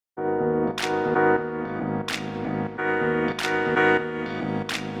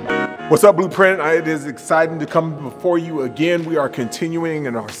What's up, Blueprint? It is exciting to come before you again. We are continuing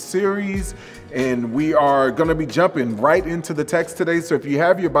in our series, and we are going to be jumping right into the text today. So if you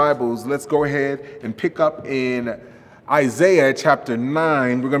have your Bibles, let's go ahead and pick up in Isaiah chapter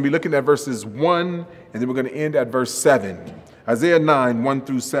 9. We're going to be looking at verses 1, and then we're going to end at verse 7. Isaiah 9, 1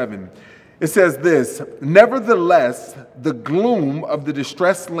 through 7. It says this: "Nevertheless, the gloom of the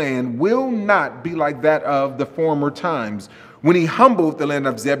distressed land will not be like that of the former times, when he humbled the land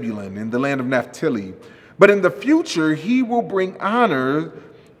of Zebulun and the land of Naphtali. But in the future he will bring honor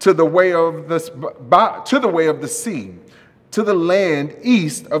to the way of the sea, to the land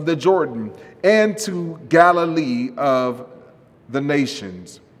east of the Jordan, and to Galilee of the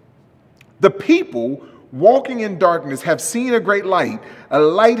nations. The people walking in darkness have seen a great light. A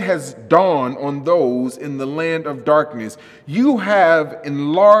light has dawned on those in the land of darkness. You have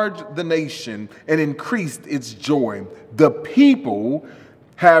enlarged the nation and increased its joy. The people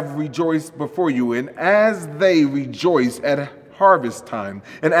have rejoiced before you, and as they rejoice at harvest time,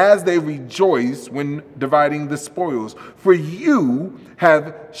 and as they rejoice when dividing the spoils, for you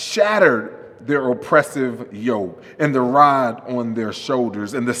have shattered their oppressive yoke, and the rod on their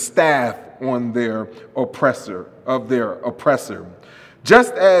shoulders, and the staff on their oppressor,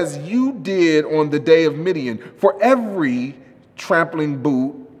 just as you did on the day of Midian. For every trampling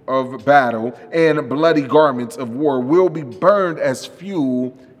boot of battle and bloody garments of war will be burned as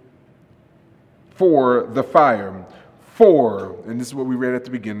fuel for the fire. For, and this is what we read at the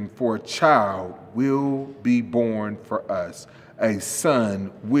beginning, for a child will be born for us. A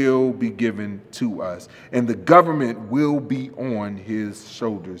son will be given to us, and the government will be on his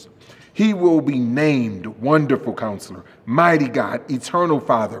shoulders. He will be named Wonderful Counselor, Mighty God, Eternal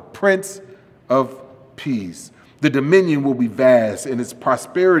Father, Prince of Peace. The dominion will be vast, and its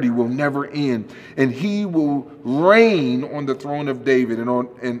prosperity will never end. And he will reign on the throne of David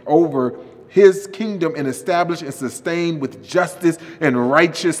and over his kingdom, and establish and sustain with justice and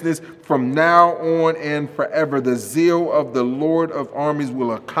righteousness from now on and forever. The zeal of the Lord of armies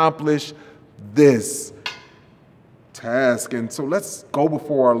will accomplish this task." And so let's go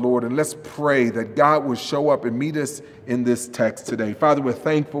before our Lord and let's pray that God will show up and meet us in this text today. Father, we're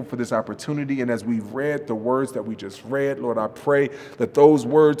thankful for this opportunity. And as we've read the words that we just read, Lord, I pray that those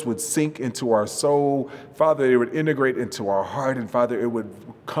words would sink into our soul. Father, it would integrate into our heart. And Father, it would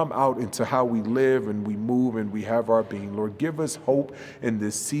come out into how we live and we move and we have our being. Lord, give us hope in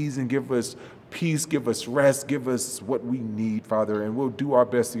this season. Give us peace, give us rest, give us what we need, Father, and we'll do our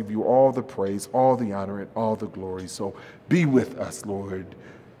best to give you all the praise, all the honor, and all the glory. So be with us, Lord.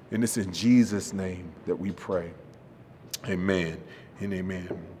 And it's in Jesus' name that we pray. Amen and amen.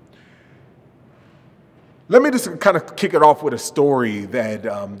 Let me just kind of kick it off with a story that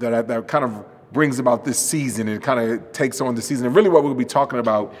kind of brings about this season and kind of takes on the season, and really what we'll be talking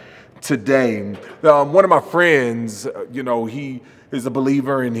about today. One of my friends, he is a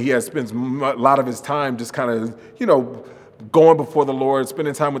believer, and he has spent a lot of his time just kind of, going before the Lord,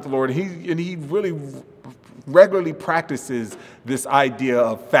 spending time with the Lord. And he really regularly practices this idea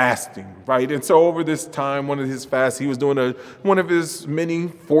of fasting, right? And so over this time, one of his fasts, he was doing one of his many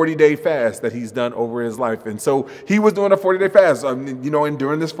 40-day fasts that he's done over his life. And so he was doing a 40-day fast, and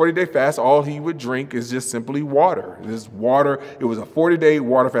during this 40-day fast, all he would drink is just simply water. This water. It was a 40-day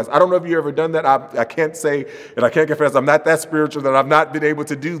water fast. I don't know if you've ever done that. I can't say, and I can't confess, I'm not that spiritual that I've not been able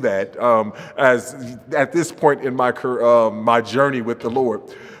to do that as at this point in my my journey with the Lord.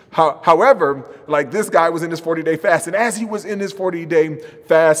 However, like this guy was in his 40-day fast, and as he was in his 40-day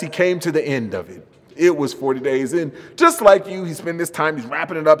fast, he came to the end of it. It was 40 days, and just like you, he spent this time, he's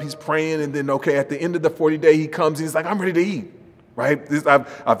wrapping it up, he's praying, and then, at the end of the 40 day, he comes, and he's like, I'm ready to eat, right?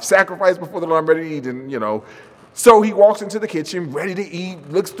 I've sacrificed before the Lord, I'm ready to eat, and, so he walks into the kitchen, ready to eat,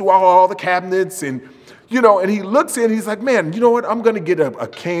 looks through all the cabinets, and, and he looks in, he's like, man, you know what? I'm going to get a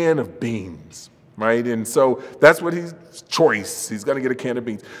can of beans. Right. And so that's what his choice. He's going to get a can of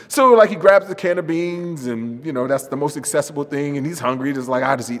beans. So he grabs the can of beans and, that's the most accessible thing. And he's hungry. Just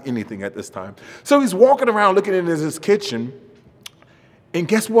I'll just eat anything at this time. So he's walking around looking in his kitchen. And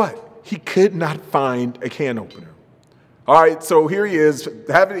guess what? He could not find a can opener. All right. So here he is,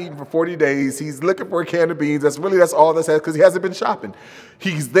 haven't eaten for 40 days. He's looking for a can of beans. That's all that's because he hasn't been shopping.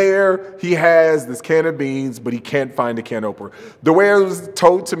 He's there. He has this can of beans, but he can't find a can opener. The way it was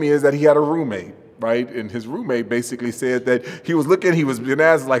told to me is that he had a roommate. Right. And his roommate basically said that he was looking, he was being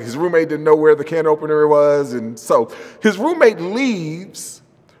asked, his roommate didn't know where the can opener was. And so his roommate leaves,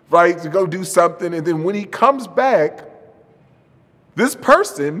 right, to go do something. And then when he comes back, this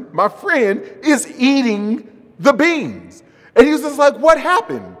person, my friend, is eating the beans. And he was just like, what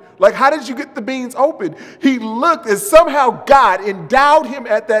happened? Like, how did you get the beans open? He looked, and somehow God endowed him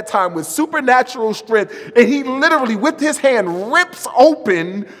at that time with supernatural strength, and he literally, with his hand, rips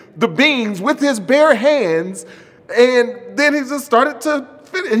open the beans with his bare hands, and then he just started to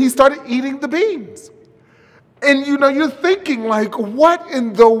fit, and he started eating the beans. And, you're thinking, like, what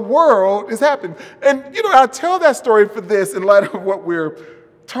in the world is happening? And, I tell that story for this in light of what we're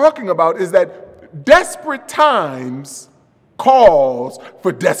talking about, is that desperate times calls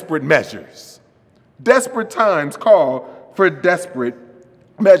for desperate measures. Desperate times call for desperate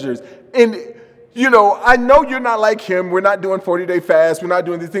measures. And, I know you're not like him. We're not doing 40-day fast. We're not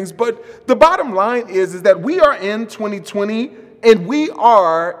doing these things. But the bottom line is that we are in 2020, and we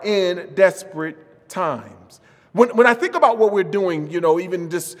are in desperate times. When I think about what we're doing, even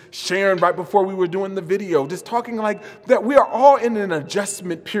just sharing right before we were doing the video, just talking like that, we are all in an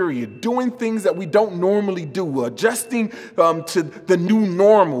adjustment period, doing things that we don't normally do, adjusting to the new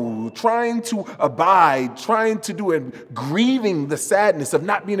normal, trying to abide, trying to do it, grieving the sadness of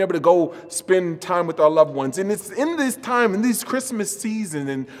not being able to go spend time with our loved ones. And it's in this time, in this Christmas season,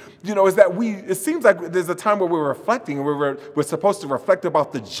 and is that it seems like there's a time where we're reflecting, and we're supposed to reflect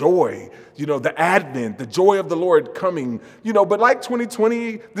about the joy, the Advent, the joy of the Lord coming, but like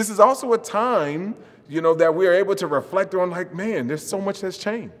 2020, this is also a time, that we're able to reflect on, like, man, there's so much that's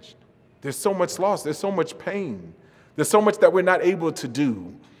changed. There's so much loss. There's so much pain. There's so much that we're not able to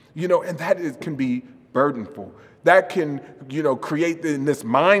do, and that can be burdenful. That can, create the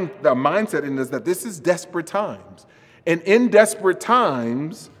mindset in us that this is desperate times. And in desperate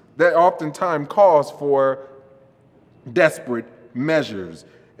times, that oftentimes calls for desperate measures.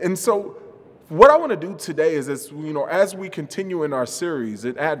 And so what I want to do today is, as we continue in our series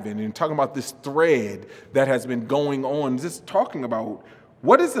at Advent and talking about this thread that has been going on, just talking about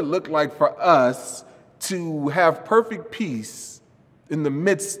what does it look like for us to have perfect peace in the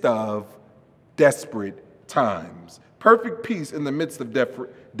midst of desperate times. Perfect peace in the midst of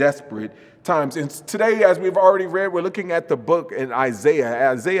desperate times. And today, as we've already read, we're looking at the book in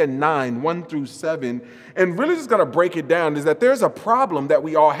Isaiah 9, 1 through 7. And really just going to break it down is that there's a problem that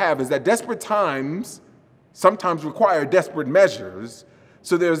we all have, is that desperate times sometimes require desperate measures.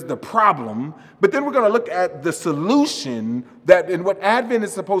 So there's the problem, but then we're going to look at the solution and what Advent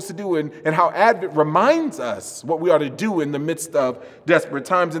is supposed to do and how Advent reminds us what we are to do in the midst of desperate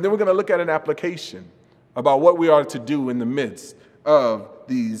times. And then we're going to look at an application about what we are to do in the midst of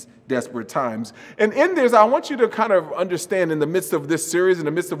these desperate times. And in this, I want you to kind of understand in the midst of this series, in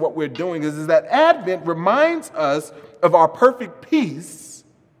the midst of what we're doing, is that Advent reminds us of our perfect peace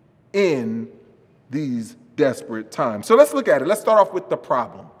in these desperate times. So let's look at it. Let's start off with the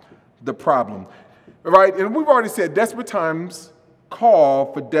problem. The problem, right? And we've already said desperate times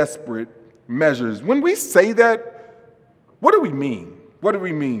call for desperate measures. When we say that, what do we mean? What do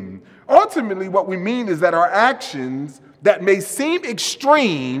we mean? Ultimately, what we mean is that our actions that may seem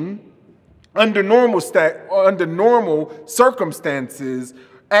extreme under normal circumstances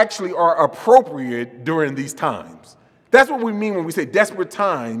actually are appropriate during these times. That's what we mean when we say desperate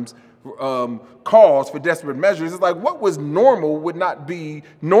times calls for desperate measures. It's like what was normal would not be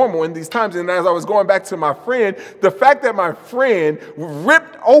normal in these times. And as I was going back to my friend, the fact that my friend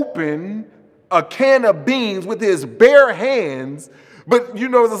ripped open a can of beans with his bare hands, but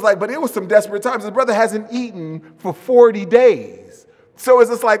but it was some desperate times. His brother hasn't eaten for 40 days. So it's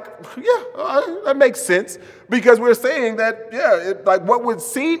just like, that makes sense, because we're saying that, like what would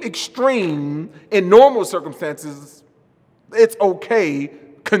seem extreme in normal circumstances, it's okay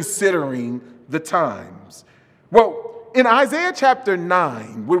considering the times. Well, in Isaiah chapter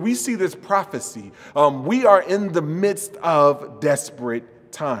 9, where we see this prophecy, we are in the midst of desperate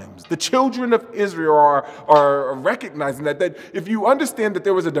times. The children of Israel are recognizing that if you understand that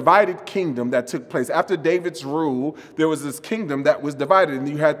there was a divided kingdom that took place after David's rule, there was this kingdom that was divided, and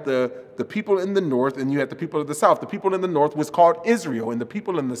you had the people in the north and you had the people of the south. The people in the north was called Israel, and the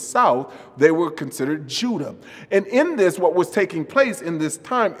people in the south, they were considered Judah. And in this, what was taking place in this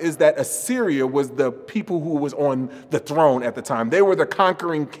time is that Assyria was the people who was on the throne at the time. They were the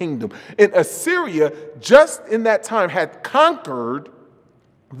conquering kingdom. And Assyria, just in that time, had conquered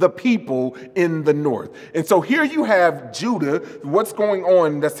the people in the north. And so here you have Judah. What's going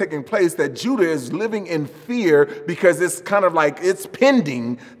on that's taking place, that Judah is living in fear because it's kind of like it's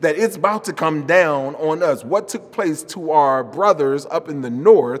pending that it's about to come down on us. What took place to our brothers up in the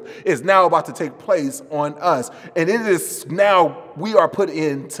north is now about to take place on us. And it is now we are put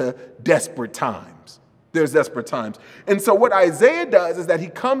into desperate times. There's desperate times. And so what Isaiah does is that he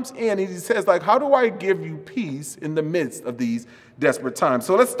comes in and he says, like, how do I give you peace in the midst of these desperate times?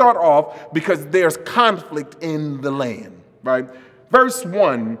 So let's start off because there's conflict in the land, right? Verse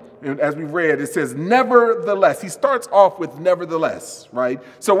 1, as we read, it says, nevertheless. He starts off with nevertheless, right?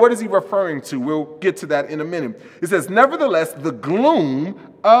 So what is he referring to? We'll get to that in a minute. It says, nevertheless, the gloom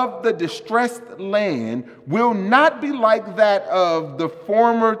of the distressed land will not be like that of the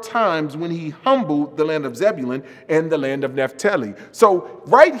former times when he humbled the land of Zebulun and the land of Naphtali. So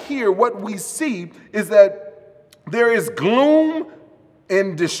right here, what we see is that there is gloom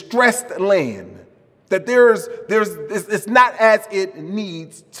in distressed land. That it's not as it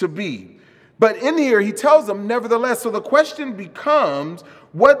needs to be. But in here, he tells them, nevertheless. So the question becomes,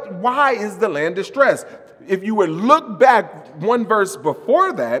 why is the land distressed? If you would look back one verse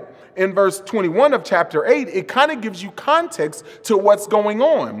before that, in verse 21 of chapter 8, it kind of gives you context to what's going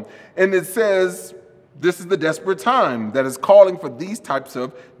on. And it says, this is the desperate time that is calling for these types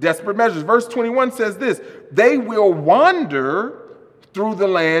of desperate measures. Verse 21 says this, they will wander through the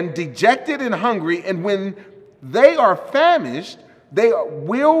land, dejected and hungry, and when they are famished, they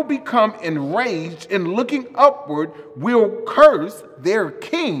will become enraged, and looking upward will curse their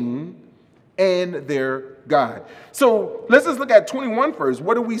king and their God. So let's just look at 21 first.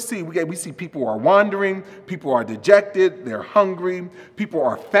 What do we see? We see people are wandering, people are dejected, they're hungry, people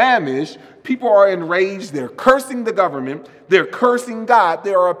are famished, people are enraged, they're cursing the government, they're cursing God.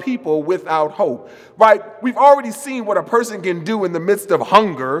 There are people without hope, right? We've already seen what a person can do in the midst of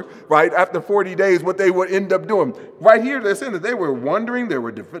hunger, right? After 40 days, what they would end up doing. Right here, they're saying that they were wandering, they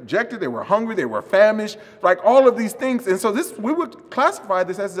were dejected, they were hungry, they were famished, like all of these things. And so we would classify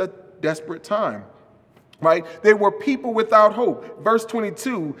this as a desperate time. Right? They were people without hope. Verse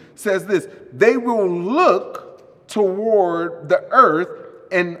 22 says this, they will look toward the earth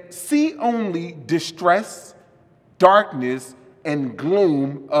and see only distress, darkness, and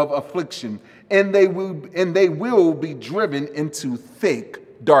gloom of affliction, and they will be driven into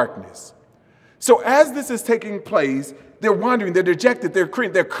thick darkness. So as this is taking place, they're wandering, they're dejected, they're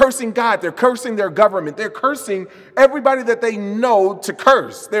cursing God, they're cursing their government, they're cursing everybody that they know to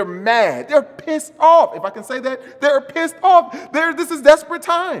curse. They're mad, they're pissed off, if I can say that. They're pissed off. This is desperate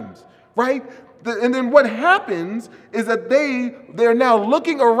times, right? And then what happens is that they're now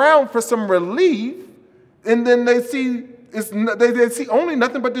looking around for some relief, and then they see only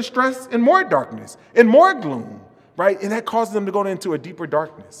nothing but distress and more darkness and more gloom, right? And that causes them to go into a deeper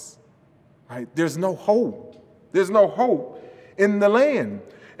darkness, right? There's no hope. There's no hope in the land.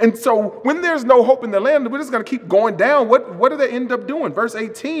 And so when there's no hope in the land, we're just going to keep going down. What do they end up doing? Verse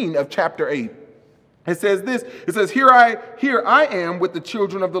 18 of chapter 8. It says this. It says, here I am with the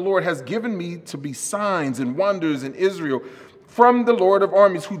children of the Lord has given me to be signs and wonders in Israel from the Lord of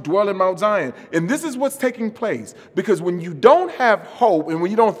armies who dwell in Mount Zion. And this is what's taking place. Because when you don't have hope and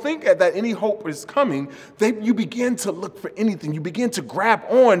when you don't think that any hope is coming, you begin to look for anything. You begin to grab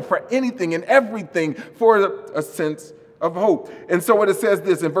on for anything and everything for a sense of hope. And so what it says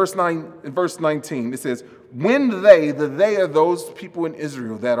this in verse 19, it says, when they are those people in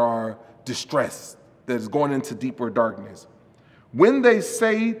Israel that are distressed, that is going into deeper darkness. When they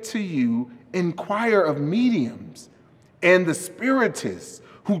say to you, inquire of mediums, and the spiritists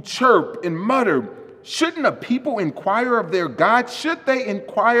who chirp and mutter, shouldn't a people inquire of their God? Should they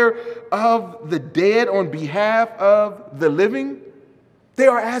inquire of the dead on behalf of the living? They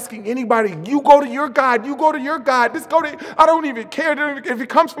are asking anybody, you go to your God, you go to your God. I don't even care if it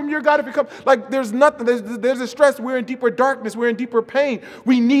comes from your God, if it comes, like there's nothing, there's a stress. We're in deeper darkness, we're in deeper pain.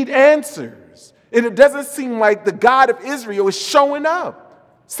 We need answers. And it doesn't seem like the God of Israel is showing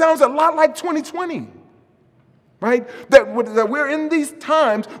up. Sounds a lot like 2020. Right? That we're in these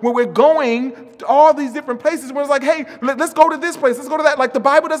times where we're going to all these different places where it's like, hey, let's go to this place, let's go to that. Like the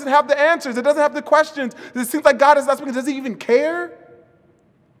Bible doesn't have the answers. It doesn't have the questions. It seems like God is not speaking. Does he even care?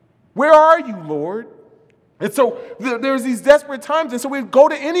 Where are you, Lord? And so there's these desperate times. And so we go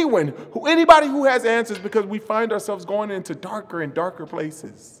to anybody who has answers, because we find ourselves going into darker and darker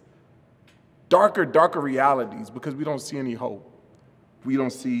places. Darker realities, because we don't see any hope. We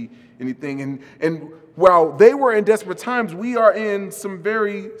don't see anything. And while they were in desperate times, we are in some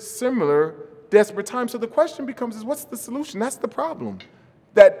very similar desperate times. So the question becomes, what's the solution? That's the problem.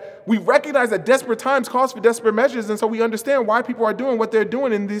 That we recognize that desperate times calls for desperate measures, and so we understand why people are doing what they're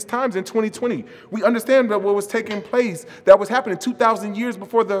doing in these times in 2020. We understand that what was taking place, that was happening 2,000 years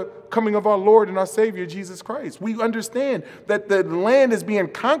before the coming of our Lord and our Savior, Jesus Christ. We understand that the land is being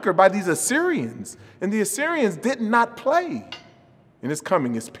conquered by these Assyrians, and the Assyrians did not play. And it's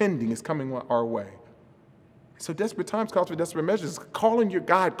coming, it's pending, it's coming our way. So desperate times calls for desperate measures. Call on your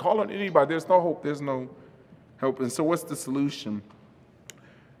God, call on anybody. There's no hope, there's no help. And so what's the solution?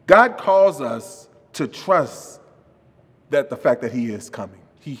 God calls us to trust that the fact that he is coming.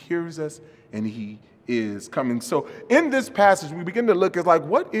 He hears us and he is coming. So in this passage, we begin to look at like,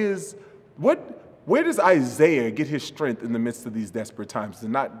 where does Isaiah get his strength in the midst of these desperate times to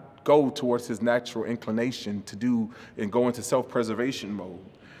not go towards his natural inclination to do and go into self-preservation mode?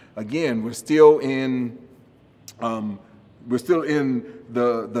 Again, we're still in the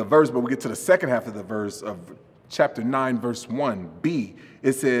verse, but we get to the second half of the verse of chapter 9, verse 1b.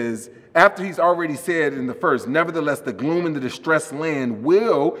 It says, after he's already said in the first, nevertheless, the gloom in the distressed land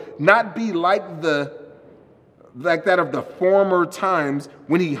will not be like that of the former times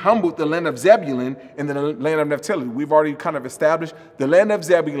when he humbled the land of Zebulun and the land of Naphtali. We've already kind of established the land of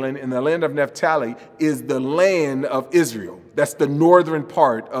Zebulun and the land of Naphtali is the land of Israel. That's the northern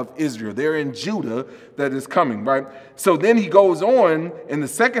part of Israel. They're in Judah that is coming, right? So then he goes on in the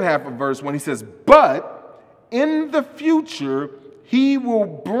second half of verse 1, he says, but in the future he will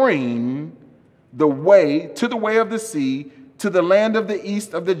bring the way of the sea, to the land of the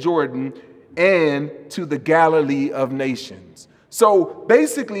east of the Jordan, and to the Galilee of nations. So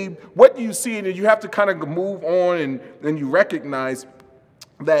basically what you see, and you have to kind of move on and you recognize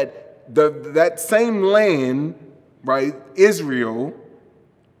that that same land, right, Israel,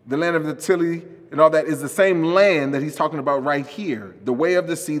 the land of the Naphtali and all that, is the same land that he's talking about right here. The way of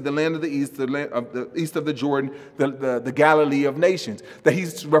the sea, the land of the east, the land of the east of the Jordan, the Galilee of nations. That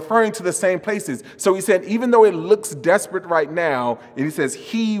he's referring to the same places. So he said, even though it looks desperate right now, and he says,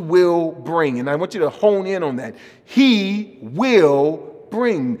 he will bring. And I want you to hone in on that. He will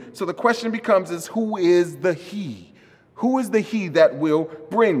bring. So the question becomes is, who is the he? Who is the he that will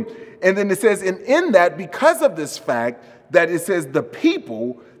bring? And then it says, and in that, because of this fact, that it says the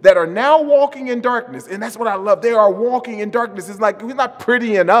people that are now walking in darkness, and that's what I love. They are walking in darkness. It's like he's not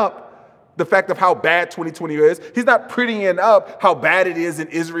prettying up the fact of how bad 2020 is. He's not prettying up how bad it is in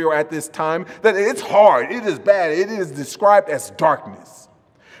Israel at this time. That it's hard. It is bad. It is described as darkness.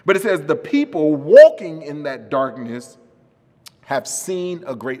 But it says the people walking in that darkness have seen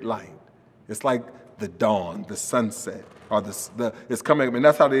a great light. It's like the dawn, the sunset, or it's coming up, and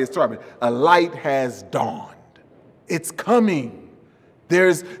that's how they describe it. A light has dawned. It's coming.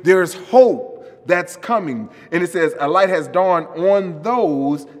 There's hope that's coming. And it says, a light has dawned on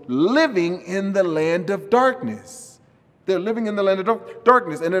those living in the land of darkness. They're living in the land of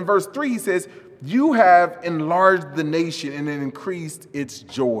darkness. And in verse 3, he says, you have enlarged the nation and increased its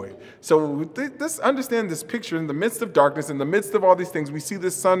joy. So understand this picture. In the midst of darkness, in the midst of all these things, we see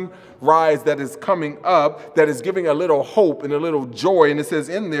this sunrise that is coming up, that is giving a little hope and a little joy. And it says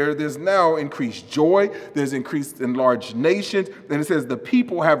in there's now increased joy. There's increased enlarged nations. And it says the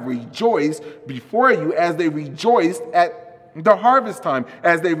people have rejoiced before you as they rejoiced at the harvest time,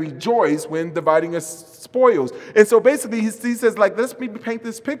 as they rejoice when dividing us spoils. And so basically he says, like, let's paint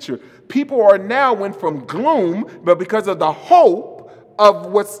this picture. People are now went from gloom, but because of the hope of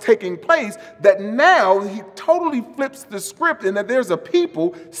what's taking place, that now he totally flips the script, and that there's a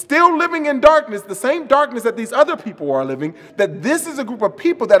people still living in darkness, the same darkness that these other people are living, that this is a group of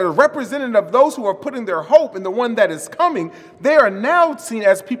people that are representative of those who are putting their hope in the one that is coming. They are now seen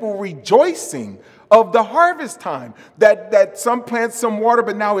as people rejoicing of the harvest time, that some plant, some water,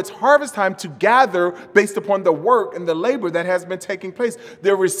 but now it's harvest time to gather based upon the work and the labor that has been taking place.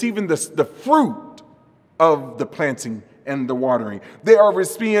 They're receiving the fruit of the planting and the watering. They are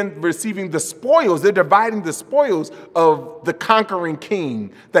receiving the spoils. They're dividing the spoils of the conquering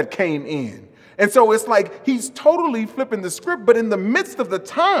king that came in. And so it's like he's totally flipping the script, but in the midst of the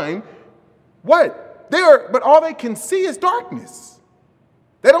time, but all they can see is darkness.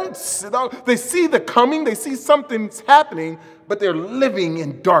 They see the coming, they see something's happening, but they're living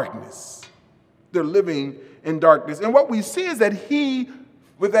in darkness. They're living in darkness. And what we see is that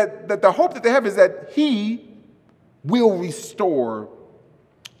that the hope that they have is that he will restore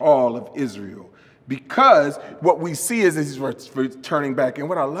all of Israel. Because what we see is he's returning back. And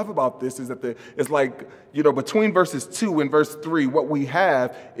what I love about this is that it's like, between verses 2 and verse 3, what we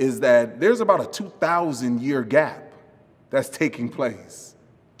have is that there's about a 2,000-year gap that's taking place.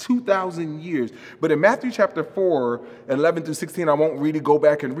 2,000 years. But in Matthew chapter 4, 11 through 16, I won't read it, go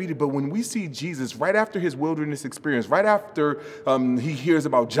back and read it. But when we see Jesus, right after his wilderness experience, right after he hears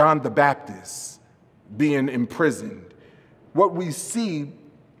about John the Baptist being imprisoned, what we see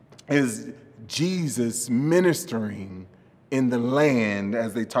is Jesus ministering in the land,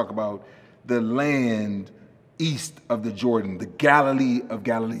 as they talk about the land east of the Jordan, the Galilee of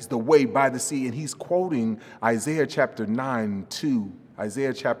Galilees, the way by the sea. And he's quoting Isaiah chapter 9:2.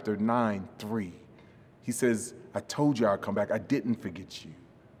 Isaiah chapter 9:3. He says, I told you I'd come back. I didn't forget you.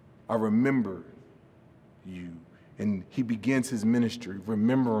 I remember you. And he begins his ministry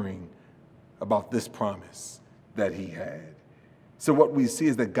remembering about this promise that he had. So what we see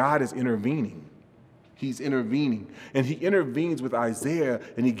is that God is intervening He's intervening. And he intervenes with Isaiah,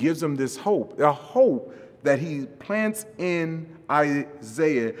 and he gives him this hope, a hope that he plants in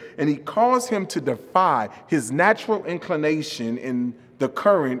Isaiah, and he calls him to defy his natural inclination in the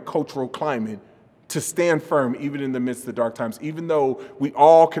current cultural climate, to stand firm even in the midst of dark times. Even though we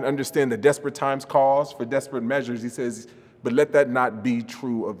all can understand that desperate times calls for desperate measures, he says, but let that not be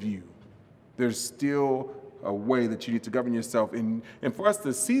true of you. There's still a way that you need to govern yourself. And for us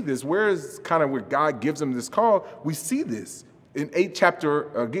to see this, where God gives him this call, we see this in 8th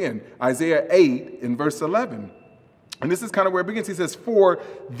chapter, again, Isaiah 8 in verse 11. And this is kind of where it begins. He says, for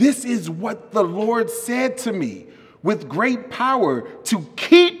this is what the Lord said to me, with great power, to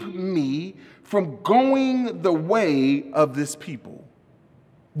keep me from going the way of this people.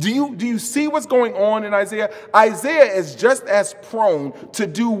 Do you see what's going on in Isaiah? Isaiah is just as prone to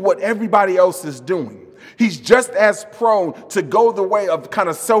do what everybody else is doing. He's just as prone to go the way of kind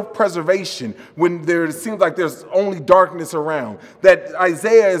of self-preservation when it seems like there's only darkness around. That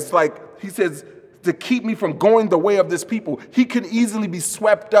Isaiah is like, he says, to keep me from going the way of this people. He could easily be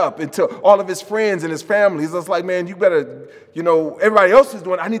swept up into all of his friends and his family. He's just like, man, you better, everybody else is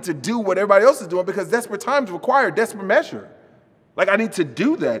doing, I need to do what everybody else is doing because desperate times require desperate measure. Like, I need to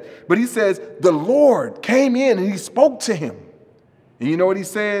do that. But he says, the Lord came in and he spoke to him. And you know what he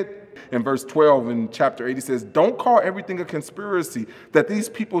said? In verse 12 in chapter 8, he says, don't call everything a conspiracy that these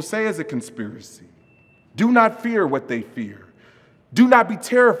people say is a conspiracy. Do not fear what they fear. Do not be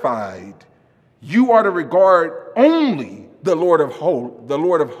terrified. You are to regard only the Lord of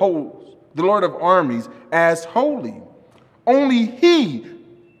armies as holy. Only he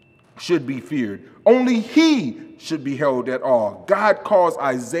should be feared. Only he should be held at awe. God calls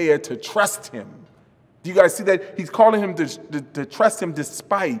Isaiah to trust him. Do you guys see that? He's calling him to trust him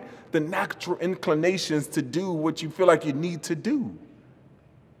despite the natural inclinations to do what you feel like you need to do.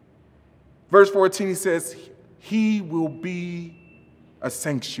 Verse 14, he says, he will be a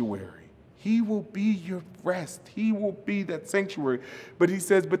sanctuary. He will be your rest. He will be that sanctuary. But he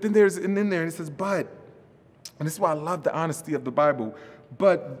says, but then there's, and then there, and he says, but, and this is why I love the honesty of the Bible,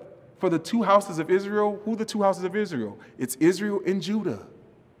 but for the two houses of Israel, who are the two houses of Israel? It's Israel and Judah.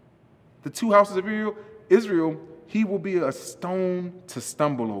 The two houses of Israel, he will be a stone to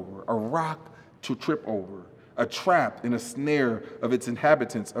stumble over, a rock to trip over, a trap and a snare of its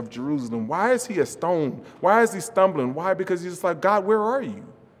inhabitants of Jerusalem. Why is he a stone? Why is he stumbling? Why? Because he's just like, God, where are you?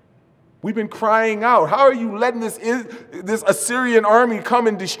 We've been crying out. How are you letting this Assyrian army come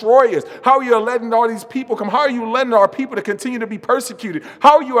and destroy us? How are you letting all these people come? How are you letting our people to continue to be persecuted?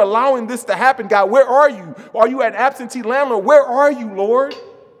 How are you allowing this to happen, God? Where are you? Are you an absentee landlord? Where are you, Lord?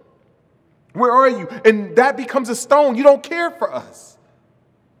 Where are you? And that becomes a stone. You don't care for us.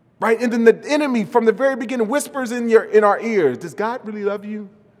 Right? And then the enemy from the very beginning whispers in our ears, does God really love you?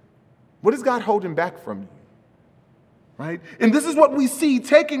 What is God holding back from you? Right? And this is what we see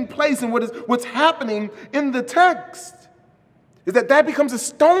taking place and what's happening in the text. Is that becomes a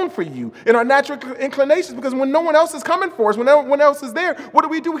stone for you in our natural inclinations, because when no one else is coming for us, when no one else is there, what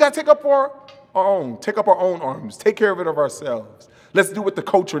do? We got to take up our own arms, take care of it of ourselves. Let's do what the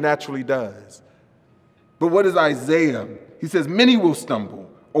culture naturally does. But what is Isaiah? He says, many will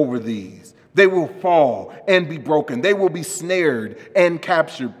stumble over these. They will fall and be broken. They will be snared and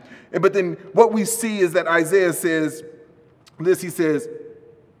captured. But then what we see is that Isaiah says this,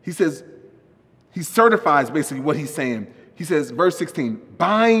 he certifies basically what he's saying. He says, verse 16,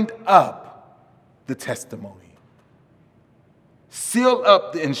 bind up the testimony. Seal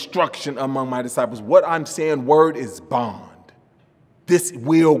up the instruction among my disciples. What I'm saying, word is bond. This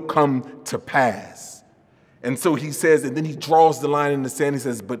will come to pass. And so he says, and then he draws the line in the sand. He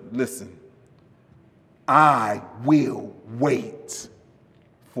says, but listen, I will wait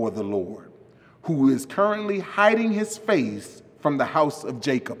for the Lord, who is currently hiding his face from the house of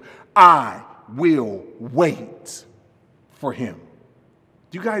Jacob. I will wait for him.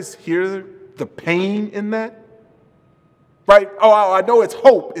 Do you guys hear the pain in that? Right? Oh, I know it's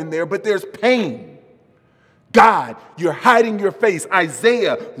hope in there, but there's pain. God, you're hiding your face.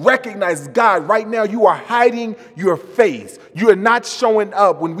 Isaiah recognizes, God, right now you are hiding your face. You are not showing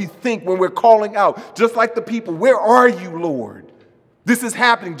up when we're calling out. Just like the people, where are you, Lord? This is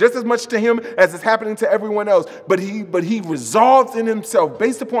happening just as much to him as it's happening to everyone else. But he resolves in himself,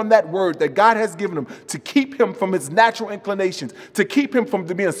 based upon that word that God has given him, to keep him from his natural inclinations, to keep him from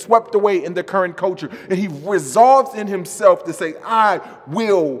being swept away in the current culture. And he resolves in himself to say, I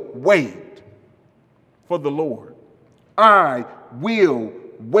will wait for the Lord. I will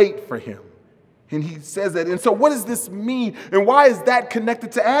wait for him. And he says that. And so what does this mean? And why is that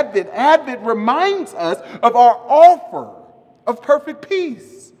connected to Advent? Advent reminds us of our offer of perfect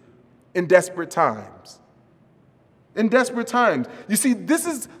peace. in desperate times. In desperate times. You see, this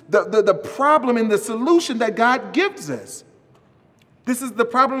is the problem and the solution that God gives us. This is the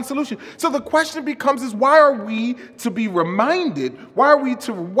problem and solution. So the question becomes is why are we to be reminded? Why are we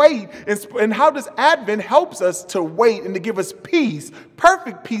to wait? And how does Advent helps us to wait and to give us peace,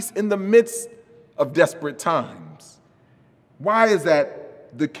 perfect peace in the midst of desperate times? Why is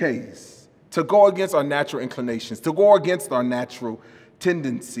that the case? To go against our natural inclinations, to go against our natural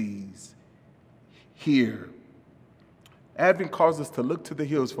tendencies here. Advent calls us to look to the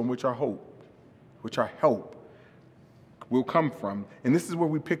hills from which our help will come from. And this is where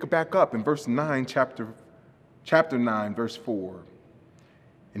we pick it back up in verse 9, chapter 9, verse 4.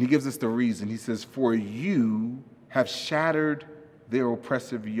 And he gives us the reason. He says, "For you have shattered their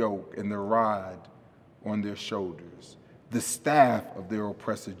oppressive yoke and the rod on their shoulders, the staff of their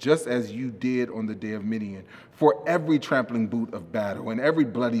oppressor, just as you did on the day of Midian. For every trampling boot of battle and every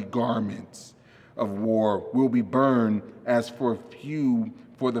bloody garment of war will be burned as for fuel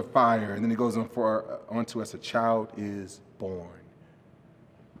for the fire." And then he goes on to us, a child is born.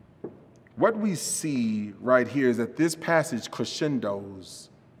 What we see right here is that this passage crescendos,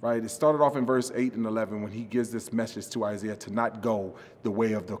 right? It started off in verse 8 and 11 when he gives this message to Isaiah to not go the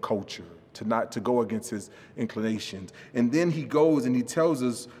way of the culture, to go against his inclinations. And then he goes and he tells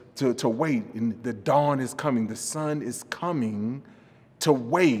us to wait, and the dawn is coming, the sun is coming, to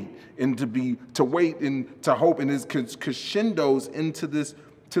wait and to wait and to hope, and it crescendos into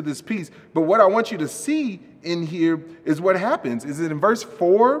this peace. But what I want you to see in here is what happens. Is it in verse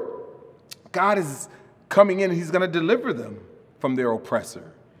 4? God is coming in and he's going to deliver them from their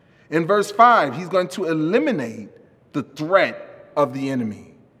oppressor. In verse 5, he's going to eliminate the threat of the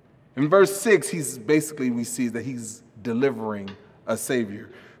enemy. In verse 6, we see that he's delivering a savior.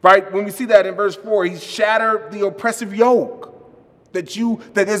 Right? When we see that in verse 4, he shattered the oppressive yoke. That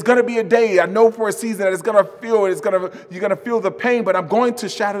there's going to be a day, I know for a season that you're going to feel the pain, but I'm going to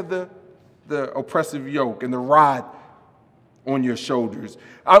shatter the oppressive yoke and the rod on your shoulders.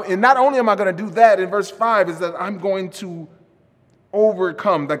 And not only am I going to do that, in verse 5 is that I'm going to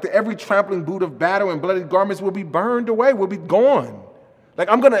overcome, like every trampling boot of battle and bloody garments will be burned away, will be gone. Like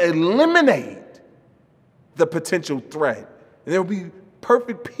I'm going to eliminate the potential threat. And there will be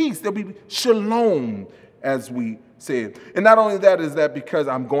perfect peace. There'll be shalom, as we said. And not only that is that because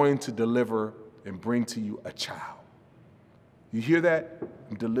I'm going to deliver and bring to you a child. You hear that?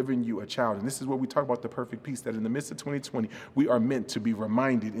 I'm delivering you a child. And this is what we talk about, the perfect peace, that in the midst of 2020, we are meant to be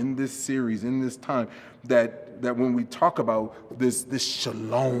reminded in this series, in this time, that when we talk about this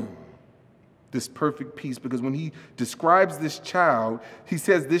shalom, this perfect peace, because when he describes this child, he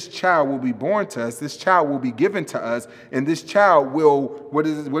says this child will be born to us, this child will be given to us, and this child will, what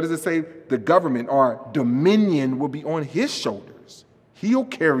does it say? The government or dominion will be on his shoulders. He'll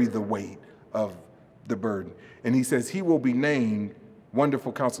carry the weight of the burden. And he says he will be named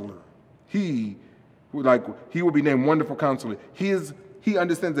Wonderful Counselor. He will be named Wonderful Counselor. He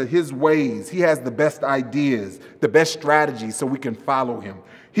understands that his ways, he has the best ideas, the best strategies so we can follow him.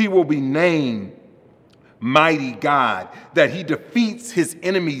 He will be named Mighty God, that he defeats his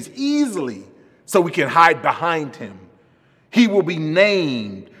enemies easily so we can hide behind him. He will be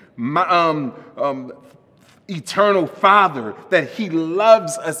named Eternal Father, that he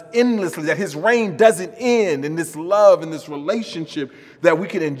loves us endlessly, that his reign doesn't end in this love and this relationship, that we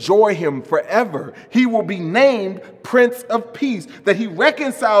can enjoy him forever. He will be named Prince of Peace, that he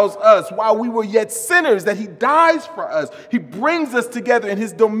reconciles us while we were yet sinners, that he dies for us. He brings us together in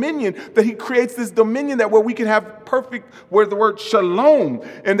his dominion, that he creates this dominion that where we can have perfect, where the word shalom,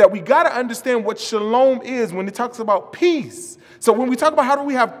 and that we got to understand what shalom is when it talks about peace. So when we talk about how do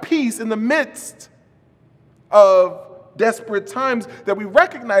we have peace in the midst of desperate times, that we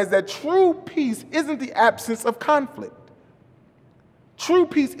recognize that true peace isn't the absence of conflict. True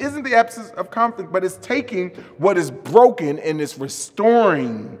peace isn't the absence of conflict, but it's taking what is broken and it's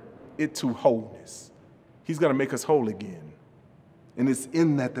restoring it to wholeness. He's going to make us whole again. And it's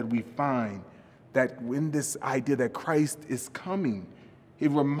in that we find that in this idea that Christ is coming, it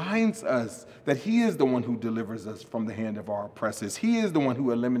reminds us that he is the one who delivers us from the hand of our oppressors. He is the one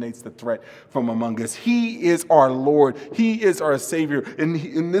who eliminates the threat from among us. He is our Lord. He is our Savior.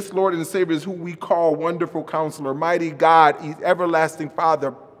 And this Lord and Savior is who we call Wonderful Counselor, Mighty God, Everlasting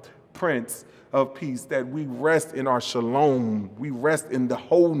Father, Prince of Peace, that we rest in our shalom. We rest in the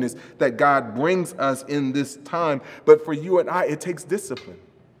wholeness that God brings us in this time. But for you and I, it takes discipline.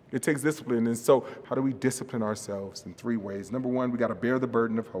 It takes discipline. And so how do we discipline ourselves? In 3 ways. Number 1, we got to bear the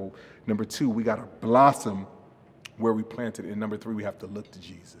burden of hope. Number 2, we got to blossom where we planted. And number 3, we have to look to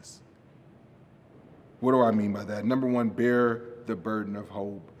Jesus. What do I mean by that? Number 1, bear the burden of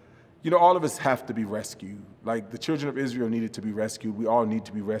hope. All of us have to be rescued. Like the children of Israel needed to be rescued. We all need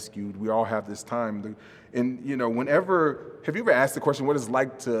to be rescued. We all have this time. And have you ever asked the question, what it's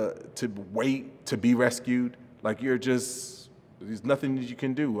like to wait to be rescued? Like there's nothing that you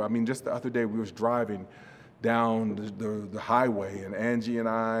can do. I mean, just the other day we was driving down the highway, and Angie and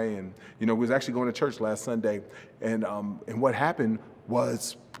I, and we was actually going to church last Sunday, and what happened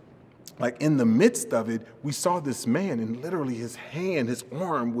was, like in the midst of it, we saw this man, and literally his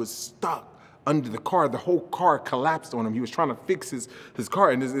arm was stuck under the car. The whole car collapsed on him. He was trying to fix his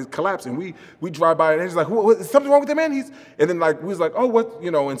car, and it collapsed. And we drive by, and he's like, what, is something wrong with the man? And then we was like, oh, what,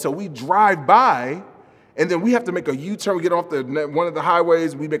 and so we drive by, and then we have to make a U-turn. We get off one of the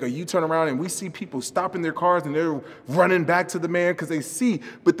highways, we make a U-turn around, and we see people stopping their cars, and they're running back to the man because they see.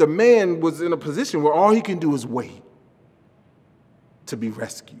 But the man was in a position where all he can do is wait to be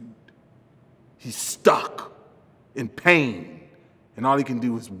rescued. He's stuck in pain, and all he can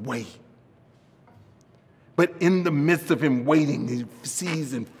do is wait. But in the midst of him waiting, he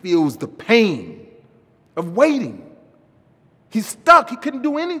sees and feels the pain of waiting. He's stuck. He couldn't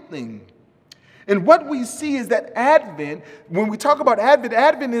do anything. And what we see is that Advent, when we talk about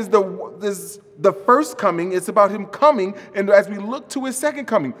Advent is the first coming. It's about him coming, and as we look to his second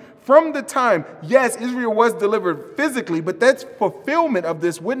coming. From the time, yes, Israel was delivered physically, but that fulfillment of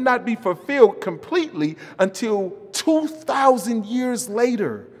this would not be fulfilled completely until 2,000 years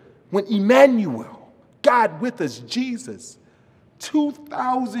later, when Emmanuel, God with us, Jesus,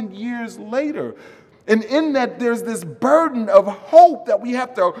 2,000 years later. And in that, there's this burden of hope that we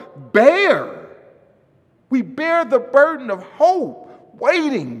have to bear. We bear the burden of hope,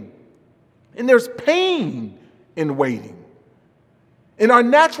 waiting. And there's pain in waiting. And our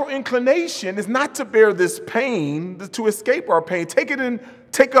natural inclination is not to bear this pain, to escape our pain, take it and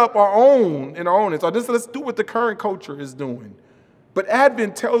take up our own in our own. So let's do what the current culture is doing. But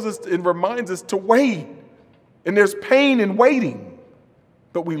Advent tells us and reminds us to wait. And there's pain in waiting.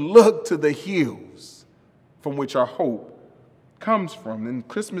 But we look to the hills from which our hope comes from. And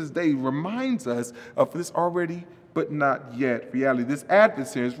Christmas Day reminds us of this already but not yet reality. This Advent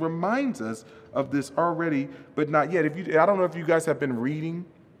series reminds us of this already but not yet. I don't know if you guys have been reading.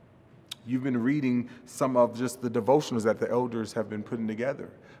 You've been reading some of just the devotionals that the elders have been putting together.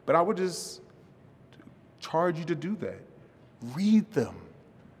 But I would just charge you to do that. Read them.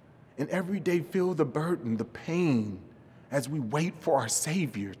 And every day feel the burden, the pain, as we wait for our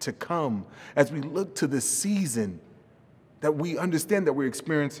Savior to come, as we look to the season that we understand that we're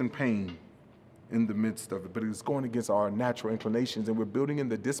experiencing pain in the midst of it, but it's going against our natural inclinations, and we're building in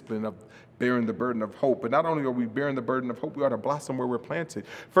the discipline of bearing the burden of hope. But not only are we bearing the burden of hope, we are to blossom where we're planted.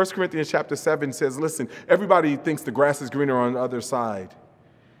 1 Corinthians chapter 7 says, listen, everybody thinks the grass is greener on the other side.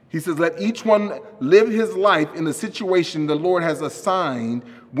 He says, let each one live his life in the situation the Lord has assigned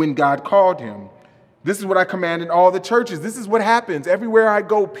when God called him. This is what I command in all the churches. This is what happens. Everywhere I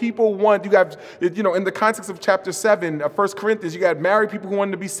go, people want, in the context of chapter 7 of 1 Corinthians, you got married people who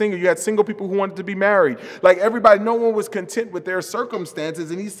wanted to be single. You had single people who wanted to be married. Like everybody, no one was content with their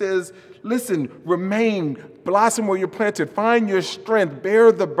circumstances. And he says, listen, remain, blossom where you're planted. Find your strength.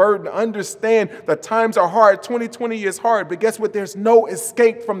 Bear the burden. Understand that times are hard. 2020 is hard. But guess what? There's no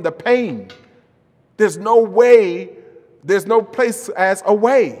escape from the pain. There's no way. There's no place as a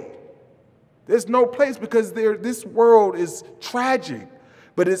way. There's no place because this world is tragic.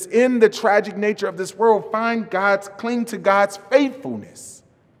 But it's in the tragic nature of this world. Cling to God's faithfulness.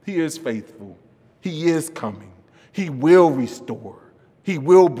 He is faithful. He is coming. He will restore. He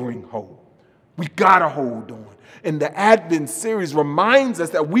will bring hope. We got to hold on. And the Advent series reminds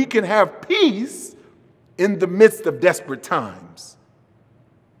us that we can have peace in the midst of desperate times.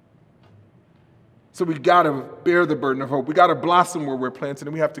 So we got to bear the burden of hope. We got to blossom where we're planted,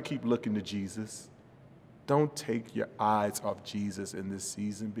 and we have to keep looking to Jesus. Don't take your eyes off Jesus in this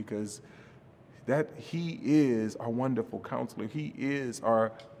season, because he is our wonderful counselor. He is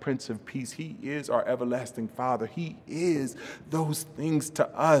our Prince of Peace. He is our everlasting Father. He is those things to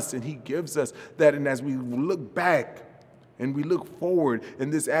us, and he gives us that. And as we look back and we look forward in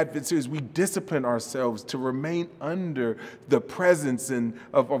this Advent series, we discipline ourselves to remain under the presence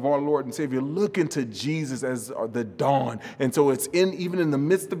of our Lord and Savior. Look into Jesus as the dawn. And so it's even in the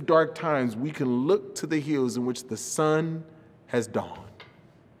midst of dark times, we can look to the hills in which the sun has dawned.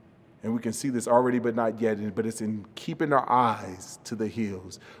 And we can see this already but not yet, but it's in keeping our eyes to the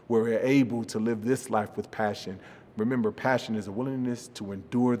hills where we're able to live this life with passion. Remember, passion is a willingness to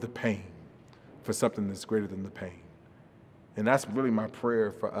endure the pain for something that's greater than the pain. And that's really my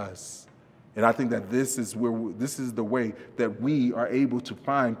prayer for us. And I think that this is the way that we are able to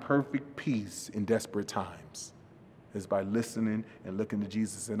find perfect peace in desperate times. is by listening and looking to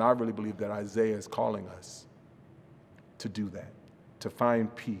Jesus. And I really believe that Isaiah is calling us to do that, to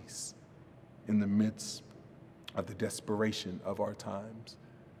find peace in the midst of the desperation of our times.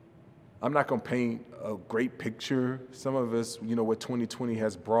 I'm not going to paint a great picture. Some of us, what 2020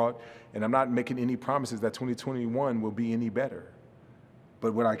 has brought, and I'm not making any promises that 2021 will be any better.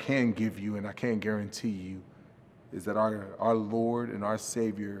 But what I can give you and I can guarantee you is that our Lord and our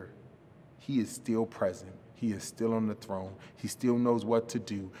Savior, he is still present. He is still on the throne. He still knows what to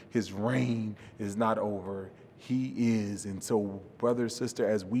do. His reign is not over. He is. And so, brother, sister,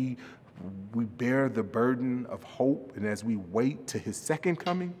 as we bear the burden of hope and as we wait to his second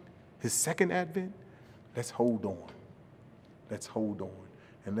coming, his second advent, let's hold on. Let's hold on.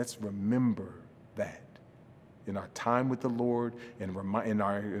 And let's remember that in our time with the Lord and in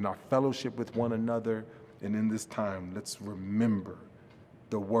our fellowship with one another. And in this time, let's remember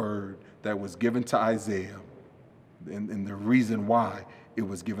the word that was given to Isaiah and the reason why it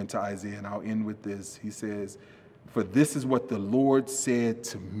was given to Isaiah. And I'll end with this. He says, "For this is what the Lord said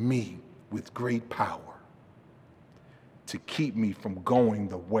to me with great power, to keep me from going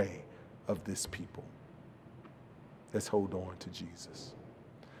the way of this people." Let's hold on to Jesus.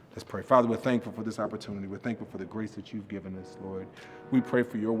 Let's pray. Father, we're thankful for this opportunity. We're thankful for the grace that you've given us, Lord. We pray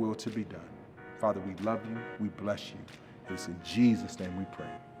for your will to be done. Father, we love you. We bless you. It's in Jesus' name we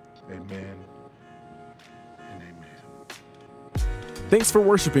pray. Amen and amen. Thanks for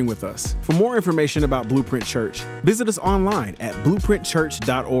worshiping with us. For more information about Blueprint Church, visit us online at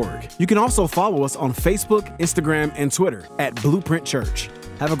blueprintchurch.org. You can also follow us on Facebook, Instagram, and Twitter at Blueprint Church.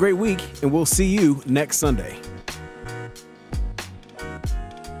 Have a great week, and we'll see you next Sunday.